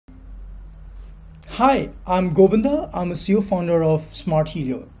Hi, I'm Govinda. I'm a CEO founder of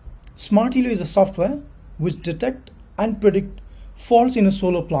SmartHelio. SmartHelio is a software which detects and predicts faults in a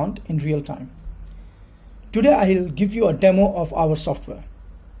solar plant in real time. Today I'll give you a demo of our software.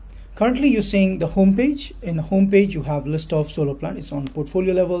 Currently you're seeing the homepage. In the homepage you have a list of solar plants. It's on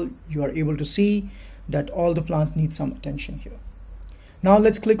portfolio level. You are able to see that all the plants need some attention here. Now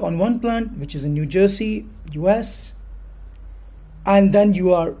let's click on one plant which is in New Jersey, US, and then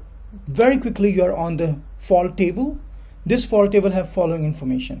you are on the fault table. This fault table have following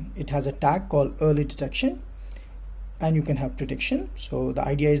information. It has a tag called early detection, and you can have prediction. So the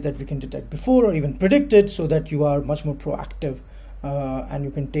idea is that we can detect before or even predict it so that you are much more proactive and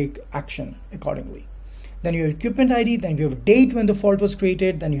you can take action accordingly. Then you have equipment ID, then you have a date when the fault was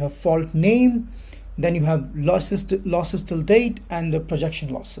created, then you have fault name, then you have losses till date, and the projection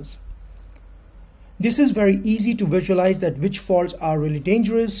losses. This is very easy to visualize that which faults are really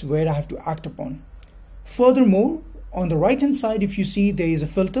dangerous, where I have to act upon. Furthermore, on the right hand side, if you see, there is a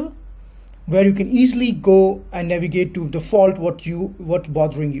filter where you can easily go and navigate to the fault what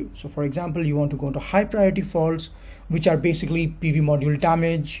bothering you. So for example, you want to go into high priority faults, which are basically PV module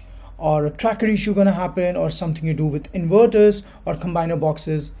damage or a tracker issue going to happen, or something to do with inverters or combiner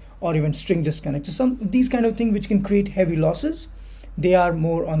boxes or even string disconnect. So these kind of things which can create heavy losses, they are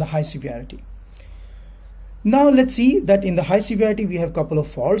more on the high severity. Now let's see that in the high severity we have a couple of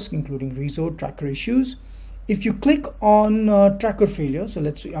faults including resort tracker issues. If you click on tracker failure, so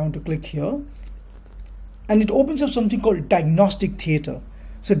I want to click here, and it opens up something called diagnostic theater.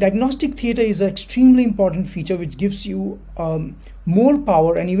 So diagnostic theater is an extremely important feature which gives you more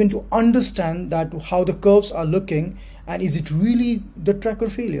power and even to understand that how the curves are looking and is it really the tracker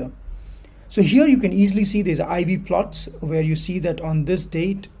failure. So here you can easily see there's IV plots where you see that on this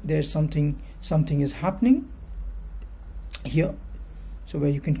date there's something is happening here. So where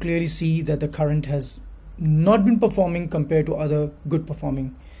you can clearly see that the current has not been performing compared to other good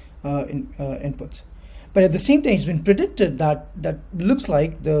performing inputs. But at the same time, it's been predicted that looks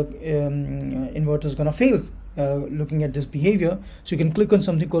like the inverter is going to fail looking at this behavior. So you can click on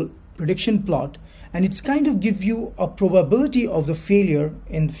something called prediction plot, and it's kind of give you a probability of the failure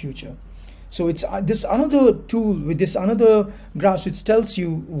in the future. So it's this another tool with this another graph which tells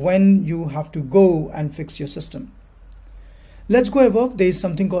you when you have to go and fix your system. Let's go above. There is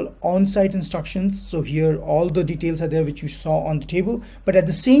something called on-site instructions. So here all the details are there which you saw on the table. But at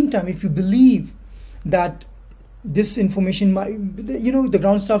the same time, if you believe that this information might, the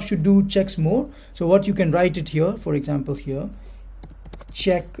ground staff should do checks more. So what you can write it here, for example, here,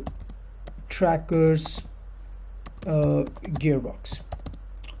 check trackers gearbox.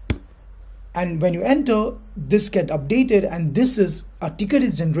 And when you enter, this get updated, and this is a ticket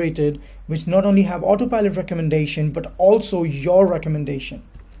is generated which not only have Autopilot recommendation but also your recommendation.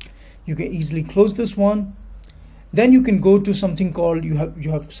 You can easily close this one. Then you can go to something called you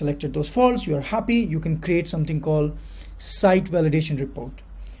have selected those faults, you are happy, you can create something called site validation report.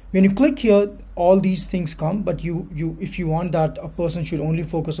 When you click here, all these things come, but if you want that a person should only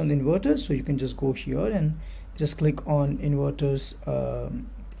focus on inverters, so you can just go here and just click on inverters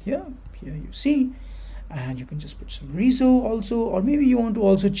here you see, and you can just put some reso also, or maybe you want to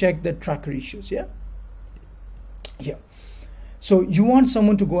also check the tracker issues. Yeah. So you want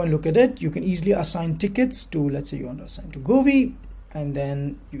someone to go and look at it. You can easily assign tickets to, let's say you want to assign to Govi, and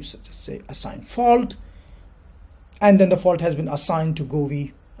then you just say assign fault, and then the fault has been assigned to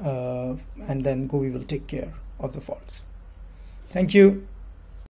Govi, and then Govi will take care of the faults. Thank you.